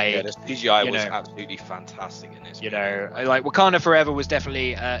 Like the CGI was absolutely fantastic in this. You know, like Wakanda Forever was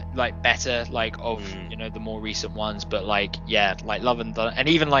definitely like better, like of you know the more recent ones, but like like Love and Thunder, and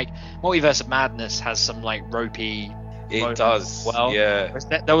even like Multiverse of Madness has some like ropey. It does. Well,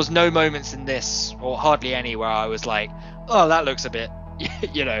 there was no moments in this, or hardly any, where I was like, oh, that looks a bit,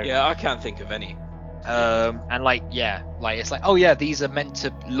 you know. Yeah, I can't think of any. And like it's like, oh yeah, these are meant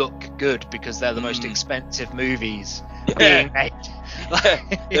to look good because they're the most expensive movies being made.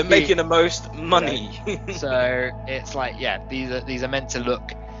 They're making the most money. So it's like, these are meant to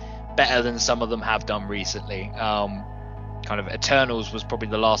look better than some of them have done recently. Kind of Eternals was probably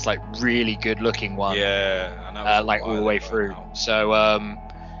the last like really good looking one. Like all the way through. So I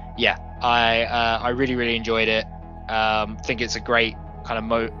really enjoyed it. Think it's a great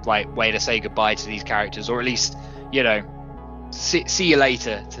kind of way to say goodbye to these characters, or at least, you know, see you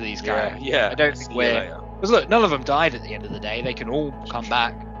later to these characters. I don't think because look, none of them died at the end of the day. They can all come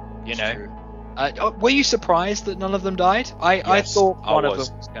back, you know. Were you surprised that none of them died? I thought one of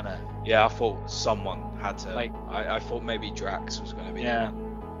them was gonna. I thought someone had to. Like, I thought maybe Drax was gonna be.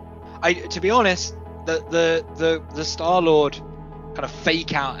 To be honest, the Star-Lord kind of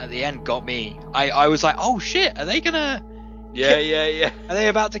fake out at the end got me. I was like, oh shit, are they gonna? Yeah. Are they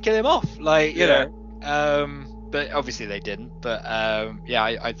about to kill him off? Like, you Yeah. know. But obviously they didn't. But yeah,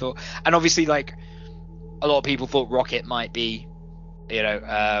 I thought, and obviously like a lot of people thought Rocket might be, you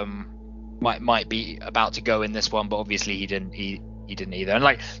know, might be about to go in this one, but obviously he didn't. He didn't either. And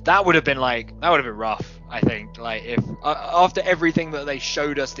like that would have been rough. I think like if after everything that they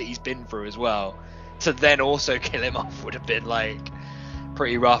showed us that he's been through as well, to then also kill him off would have been like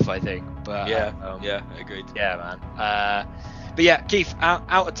pretty rough, I think. But yeah, agreed. Yeah, man. But yeah, Keith,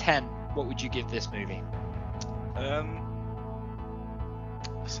 out of 10, what would you give this movie?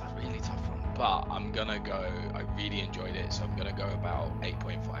 It's a really tough one, but I'm gonna go. I really enjoyed it, so I'm gonna go about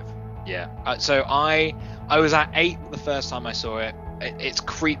 8.5. Yeah. So I was at 8 the first time I saw it. It's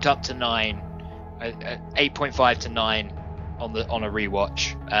creeped up to 9, 8.5 to 9 on a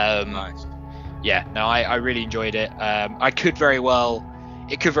rewatch. Nice. Yeah. No, I really enjoyed it. It could very well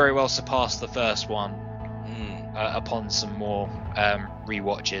surpass the first one upon some more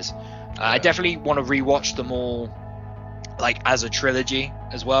rewatches. I definitely want to rewatch them all, like as a trilogy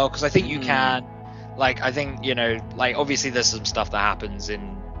as well, because I think you can. Like, I think, you know, like obviously there's some stuff that happens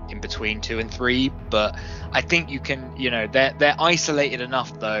in between 2 and 3, but I think you can, you know, they're isolated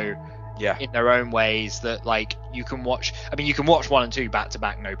enough though, in their own ways, that like you can watch. I mean, you can watch 1 and 2 back to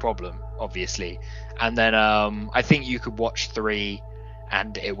back, no problem, obviously, and then I think you could watch 3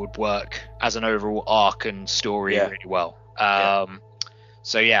 and it would work as an overall arc and story really well.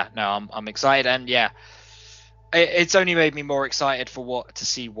 So yeah, no, I'm excited, and yeah, it's only made me more excited to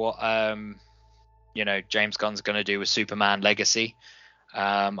see what you know, James Gunn's going to do with Superman Legacy.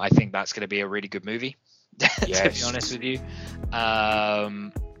 I think that's going to be a really good movie, to be honest with you.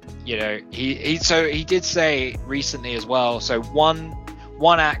 You know, he did say recently as well. So one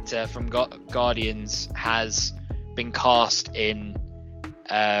actor from Guardians has been cast in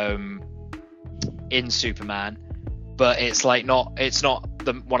Superman, but it's not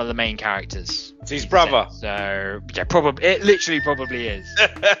one of the main characters. It's his brother. So yeah, probably it literally probably is.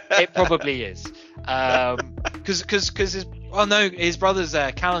 It probably is. Because his brother's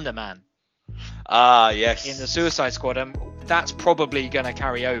Calendar Man. Ah, yes. In the Suicide Squad, and that's probably gonna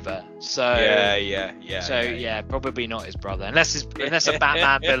carry over. So yeah, probably not his brother, unless a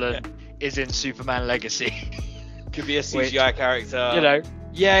Batman villain is in Superman Legacy. Could be a CGI character. You know,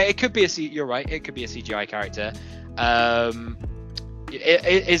 yeah, it could be you're right. It could be a CGI character.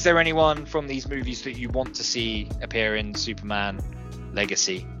 Is there anyone from these movies that you want to see appear in Superman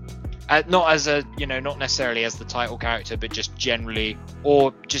Legacy? Not as not necessarily as the title character, but just generally,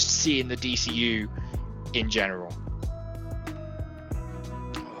 or just seeing the DCU in general.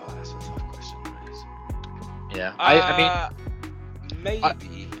 Oh, that's a tough question. Yeah, I mean,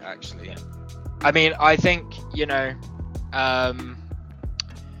 maybe actually. Yeah. I mean, I think,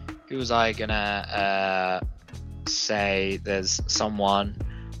 who was I gonna say? There's someone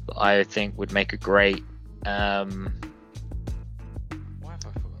that I think would make a great. Why have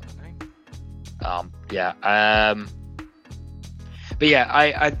I forgot her name? But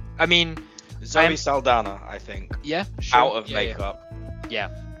yeah, I mean, Zoe Saldana, I think. Yeah, sure. Out of makeup. Yeah.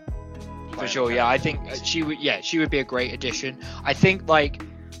 For sure, yeah. I think she would be a great addition. I think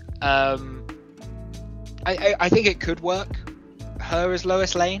I think it could work. Her as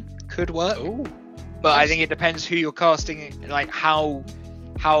Lois Lane could work. Ooh, but nice. I think it depends who you're casting, like how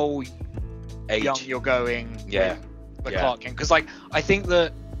Age. young you're going. Yeah. With Clark Kent, because I think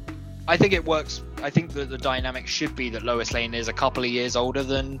it works. I think that the dynamic should be that Lois Lane is a couple of years older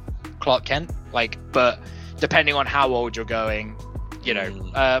than Clark Kent. But depending on how old you're going,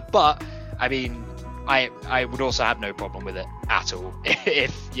 but I mean, I would also have no problem with it at all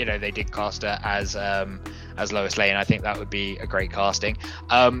if they did cast her as Lois Lane. I think that would be a great casting.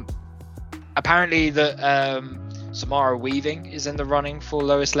 Apparently that Samara Weaving is in the running for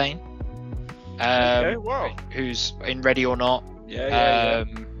Lois Lane. Okay, wow. Who's in Ready or Not. Yeah.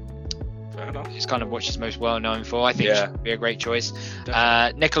 Fair enough. It's kind of what she's most well known for. I think she would be a great choice.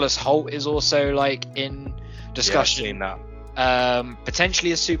 Nicholas Hoult is also in discussion. Yeah, I've seen that.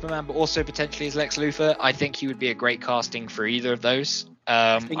 Potentially as Superman, but also potentially as Lex Luthor. I think he would be a great casting for either of those.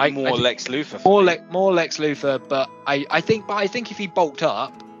 I think Lex Luthor. More Lex Luthor, but I think if he bulked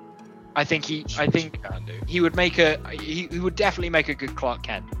up, I think he would he would definitely make a good Clark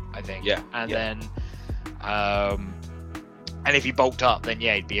Kent. I think. Yeah. And then, and if he bulked up, then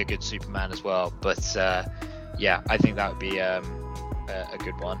he'd be a good Superman as well. But I think that would be a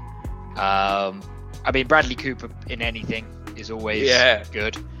good one. I mean, Bradley Cooper in anything is always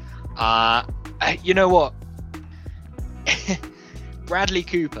good. You know what? Bradley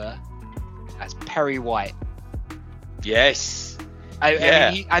Cooper as Perry White. Yes.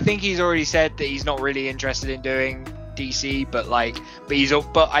 I mean, I think he's already said that he's not really interested in doing DC, but I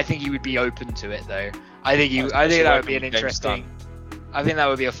think he would be open to it though. I think that would be an interesting. I think that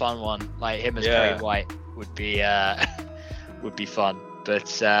would be a fun one. Like him as Perry White would be would be fun. But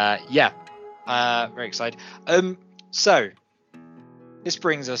very excited. So this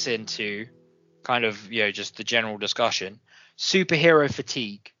brings us into kind of just the general discussion. Superhero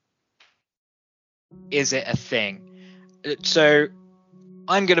fatigue. Is it a thing? So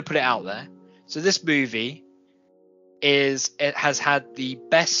I'm going to put it out there. So this movie has had the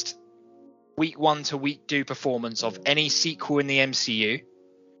best week 1 to week 2 performance of any sequel in the MCU.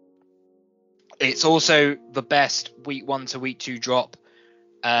 It's also the best week 1 to week 2 drop.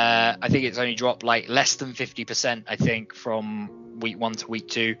 I think it's only dropped like less than 50%, I think, from week 1 to week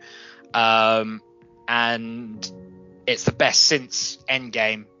 2. And it's the best since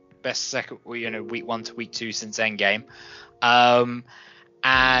Endgame. Best second, week 1 to week 2 since Endgame.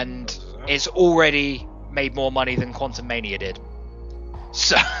 And it's already made more money than Quantum Mania did.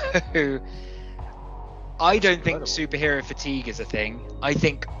 So I don't think superhero fatigue is a thing. I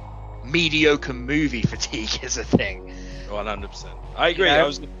think mediocre movie fatigue is a thing. 100%. I agree.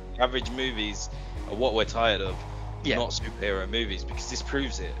 Average movies are what we're tired of, not superhero movies, because this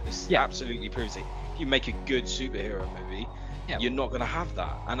proves it. This absolutely proves it. If you make a good superhero movie, you're not going to have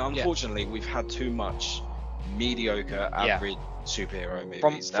that. And unfortunately, we've had too much mediocre, average superhero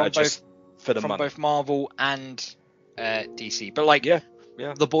movies from just for the from money. Both Marvel and DC. But like,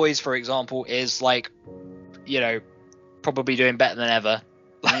 The Boys, for example, is like, probably doing better than ever.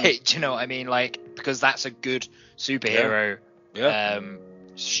 Like, do you know what I mean? Like, because that's a good superhero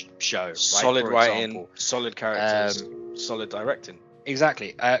show. Right? Solid writing, solid characters, solid directing.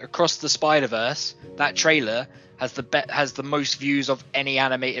 Exactly. Across the Spider-Verse, that trailer has the most views of any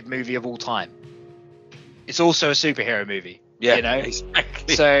animated movie of all time. It's also a superhero movie.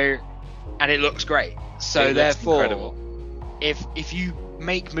 Exactly. So, and it looks great. So therefore, incredible. if you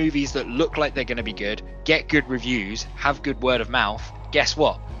make movies that look like they're going to be good, get good reviews, have good word of mouth, guess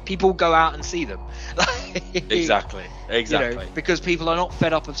what? People go out and see them. Exactly. Because people are not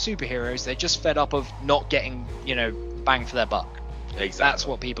fed up of superheroes, they're just fed up of not getting, bang for their buck. Exactly. That's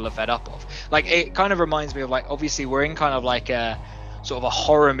what people are fed up of. Like, it kind of reminds me of, like, obviously we're in kind of like a sort of a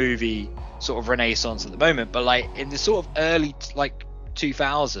horror movie sort of renaissance at the moment, but like in the sort of early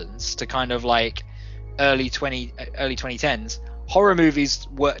 2000s to kind of like early 2010s, horror movies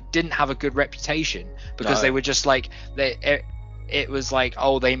didn't have a good reputation because they were just like it was like,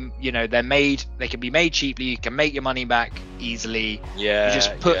 oh, they're made, they can be made cheaply, you can make your money back easily, you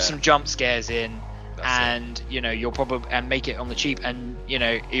just put some jump scares in, you'll probably and make it on the cheap, and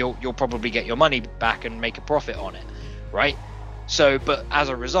you'll probably get your money back and make a profit on it, right? So, but as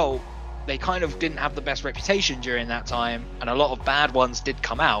a result, they kind of didn't have the best reputation during that time, and a lot of bad ones did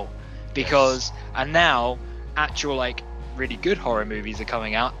come out and now actual like really good horror movies are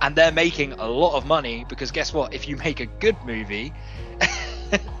coming out and they're making a lot of money, because guess what, if you make a good movie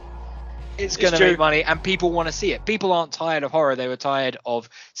it's gonna make money and people want to see it. People aren't tired of horror, they were tired of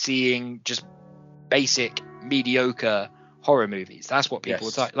seeing just basic mediocre horror movies. That's what people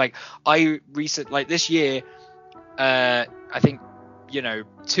were tired. Like this year, I think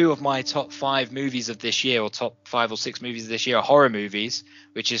 2 of my top 5 movies of this year, or top 5 or 6 movies of this year, are horror movies,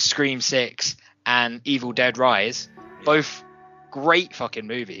 which is Scream 6 and Evil Dead Rise. Both great fucking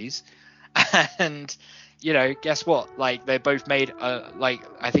movies. And guess what, like they both made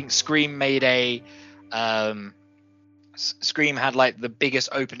I think Scream had like the biggest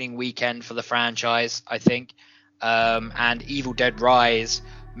opening weekend for the franchise, I think, and Evil Dead Rise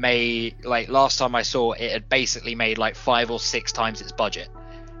made, like, last time I saw it had basically made like 5 or 6 times its budget,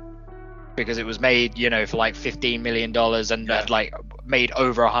 because it was made for like $15 million and had like made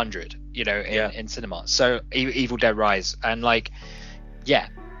over 100 in cinema. So Evil Dead Rise, and like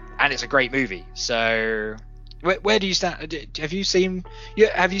and it's a great movie. So where do you stand? Have you seen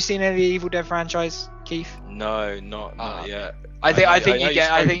any of the Evil Dead franchise, Keith? No, not yet. I think you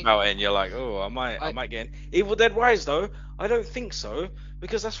get. I think about it and you're like, oh, I might get in. Evil Dead Rise though. I don't think so,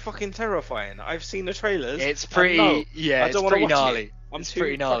 because that's fucking terrifying. I've seen the trailers. It's pretty. I don't want to watch gnarly. It. I'm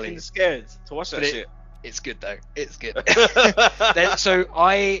too fucking scared to watch that shit. It's good though. It's good. So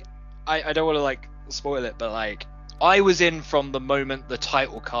I don't want to like spoil it, but like I was in from the moment the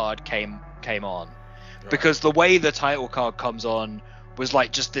title card came on, because the way the title card comes on was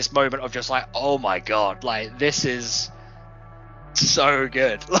like just this moment of just like, oh my god, like this is so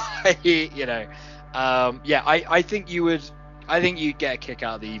good. Like I think you'd get a kick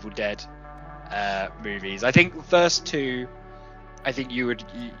out of the Evil Dead movies. I think the first 2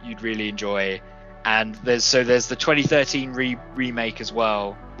 you'd really enjoy. And there's the 2013 remake as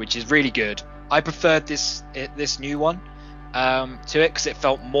well, which is really good. I preferred this new one to it because it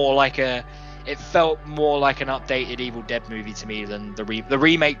felt more like an updated Evil Dead movie to me than the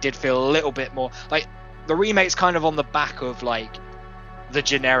remake did feel a little bit more like the remake's kind of on the back of like the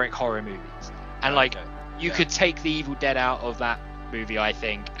generic horror movies, and like you could take the Evil Dead out of that movie, I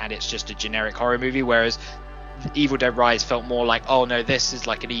think, and it's just a generic horror movie, whereas Evil Dead Rise felt more like, oh no, this is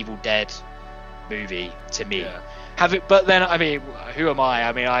like an Evil Dead movie to me. But then, I mean, who am I?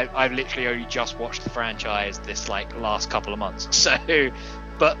 I mean, I've literally only just watched the franchise this like last couple of months, so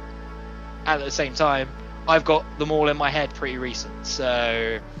but at the same time I've got them all in my head pretty recent,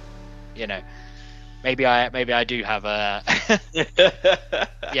 so you know, maybe I do have a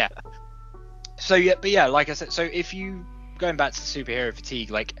yeah. So yeah, but yeah, like I said, so if you going back to superhero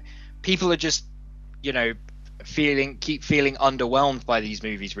fatigue, like people are just, you know, keep feeling underwhelmed by these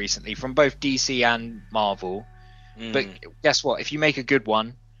movies recently from both DC and Marvel. But guess what? If you make a good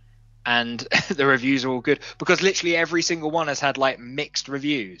one and the reviews are all good, because literally every single one has had like mixed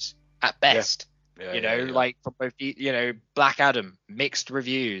reviews at best. Like from both, you know, Black Adam, mixed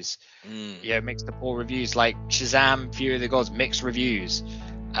reviews. Mixed to poor reviews. Like Shazam, Fury of the Gods, mixed reviews.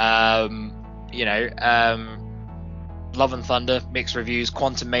 Love and Thunder, mixed reviews.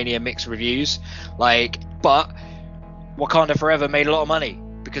 Quantum Mania, mixed reviews. Like, but Wakanda Forever made a lot of money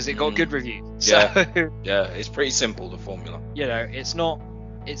because it got good reviews. Yeah, it's pretty simple, the formula. You know, it's not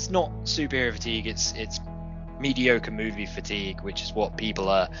superhero fatigue. It's mediocre movie fatigue, which is what people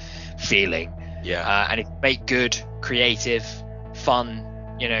are feeling. And if you make good, creative, fun,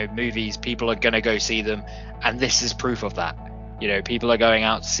 you know, movies, people are gonna go see them, and this is proof of that. You know, people are going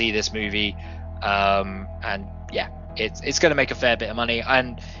out to see this movie, and yeah, it's going to make a fair bit of money.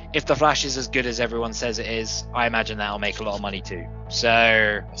 And if The Flash is as good as everyone says it is, I imagine that'll make a lot of money too.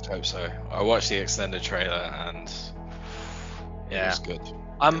 So let's hope so. I watched the extended trailer and it was good.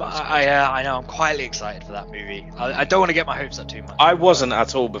 I know I'm quietly excited for that movie. I don't want to get my hopes up too much. I wasn't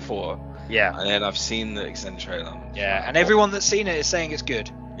at all before. Yeah. And then I've seen the extended trailer. Yeah, and everyone that's seen it is saying it's good.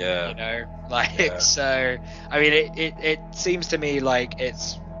 Yeah. You know, like so. I mean, it seems to me like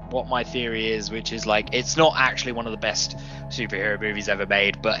it's what my theory is, which is like it's not actually one of the best superhero movies ever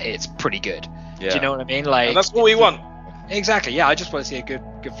made, but it's pretty good. Do you know what I mean? Like, and that's what we want. Exactly. Yeah, I just want to see a good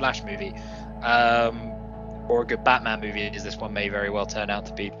Flash movie, or a good Batman movie, as this one may very well turn out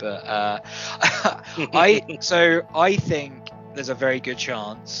to be. But I think there's a very good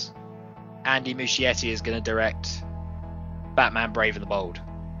chance Andy Muschietti is going to direct Batman: Brave and the Bold.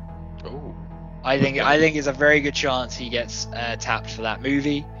 Oh. I think it's a very good chance he gets tapped for that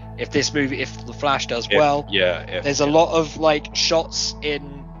movie. If The Flash does well, there's a lot of like shots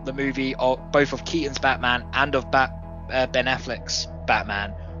in the movie of both of Keaton's Batman and of Ben Affleck's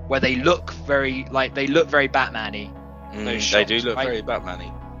Batman where they look very Batman-y. Those shots, they do look very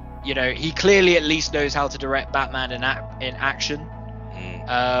Batman-y. You know, he clearly at least knows how to direct Batman in action.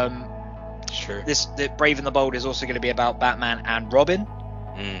 Sure. The Brave and the Bold is also going to be about Batman and Robin.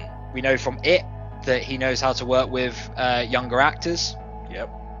 We know from it that he knows how to work with younger actors.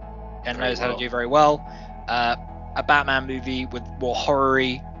 Yep. And knows how to do very well. A Batman movie with more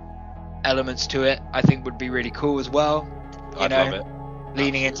horror-y elements to it, I think, would be really cool as well. I'd love it.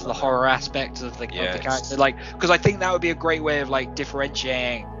 Leaning into the horror aspect of the character, like, because I think that would be a great way of like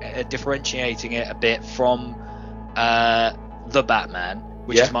differentiating it a bit from the Batman,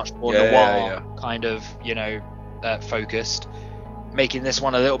 which is much more noir kind of, you know, focused. Making this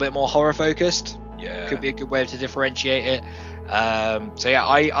one a little bit more horror focused could be a good way to differentiate it. So yeah,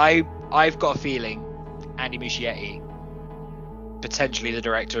 I've got a feeling Andy Muschietti, potentially the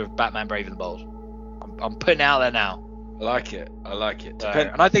director of Batman: Brave and the Bold. I'm putting it out there now. I like it.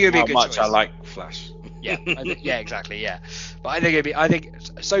 And I think it'd be a good choice. How much I like Flash. Exactly. But I think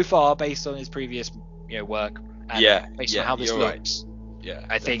so far, based on his previous, you know, work, and based on how this looks, right.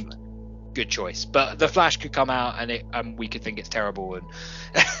 I think good choice. But the Flash could come out and we could think it's terrible, and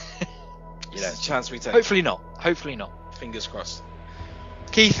you know, chance we take. Hopefully not. Fingers crossed.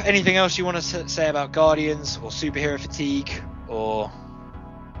 Keith, anything else you want to say about Guardians or superhero fatigue, or?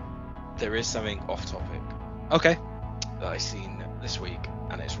 There is something off topic. Okay. That I seen this week,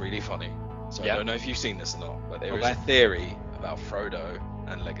 and it's really funny. So I don't know if you've seen this or not, but there is a theory about Frodo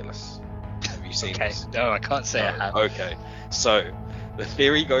and Legolas. Have you seen this? No, I can't say I have. Okay. So the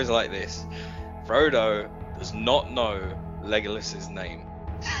theory goes like this: Frodo does not know Legolas's name.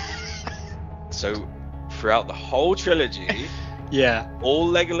 So throughout the whole trilogy, all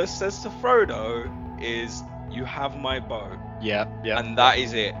Legolas says to Frodo is, "You have my bow." Yeah. And that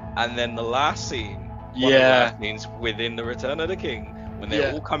is it. And then the last scene one of Yeah. the scenes within the Return of the King when they're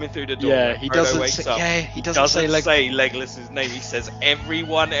Yeah. all coming through the door. Yeah, when he Frodo doesn't wakes say, up. yeah, He doesn't doesn't say say Legolas's name. He says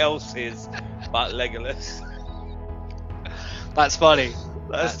everyone else's but Legolas. That's funny.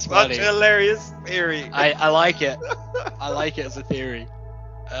 That's such funny. a hilarious theory. I like it. I like it as a theory.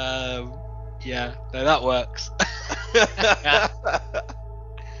 Yeah, no, that works.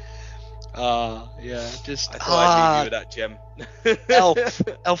 Yeah, just I thought I'd leave you with that gem.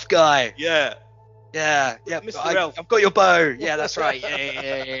 elf guy. Yeah. Yeah, Mr. Elf. I've got your bow. Yeah, that's right.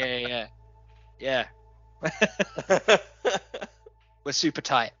 Yeah. We're super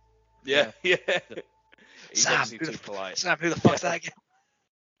tight. Yeah. He's Sam, obviously too polite. Sam, who the fuck's that again?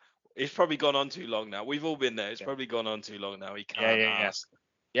 It's probably gone on too long now. We've all been there. It's probably gone on too long now. He can't ask.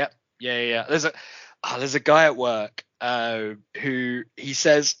 Yep. Yeah. There's a guy at work who he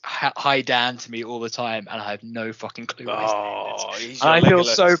says hi Dan to me all the time, and I have no fucking clue what his name is. And I feel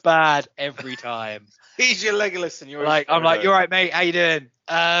so bad every time. He's your Legolas, and you're like, I'm like, you're right, mate. How you doing?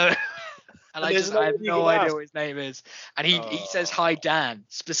 And I have no idea what his name is. And he says hi Dan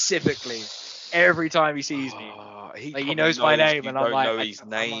specifically every time he sees me. He knows my name, and I'm like, don't know his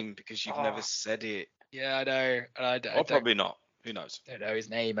name because you've never said it. Yeah, I know. And I probably not. Who knows? I don't know his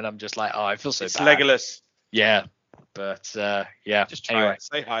name, and I'm just like, I feel so it's bad. Legolas. Yeah, but yeah. Just try anyway, it.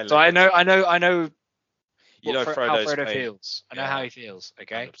 Say hi. Legolas. So I know. You know how Frodo feels. I know how he feels.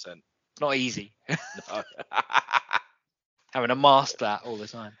 Okay, 100%. It's not easy. Having to mask that all the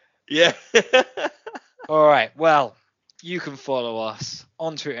time. Yeah. All right. Well, you can follow us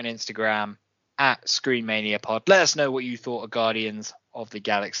on Twitter and Instagram at ScreenManiaPod. Let us know what you thought of Guardians of the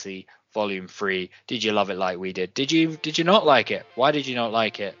Galaxy Volume 3. Did you love it like we did? Did you not like it? Why did you not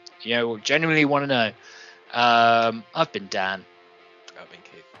like it? Genuinely want to know. I've been Dan. I've been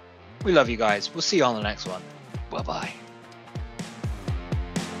Keith. We love you guys. We'll see you on the next one. Bye-bye.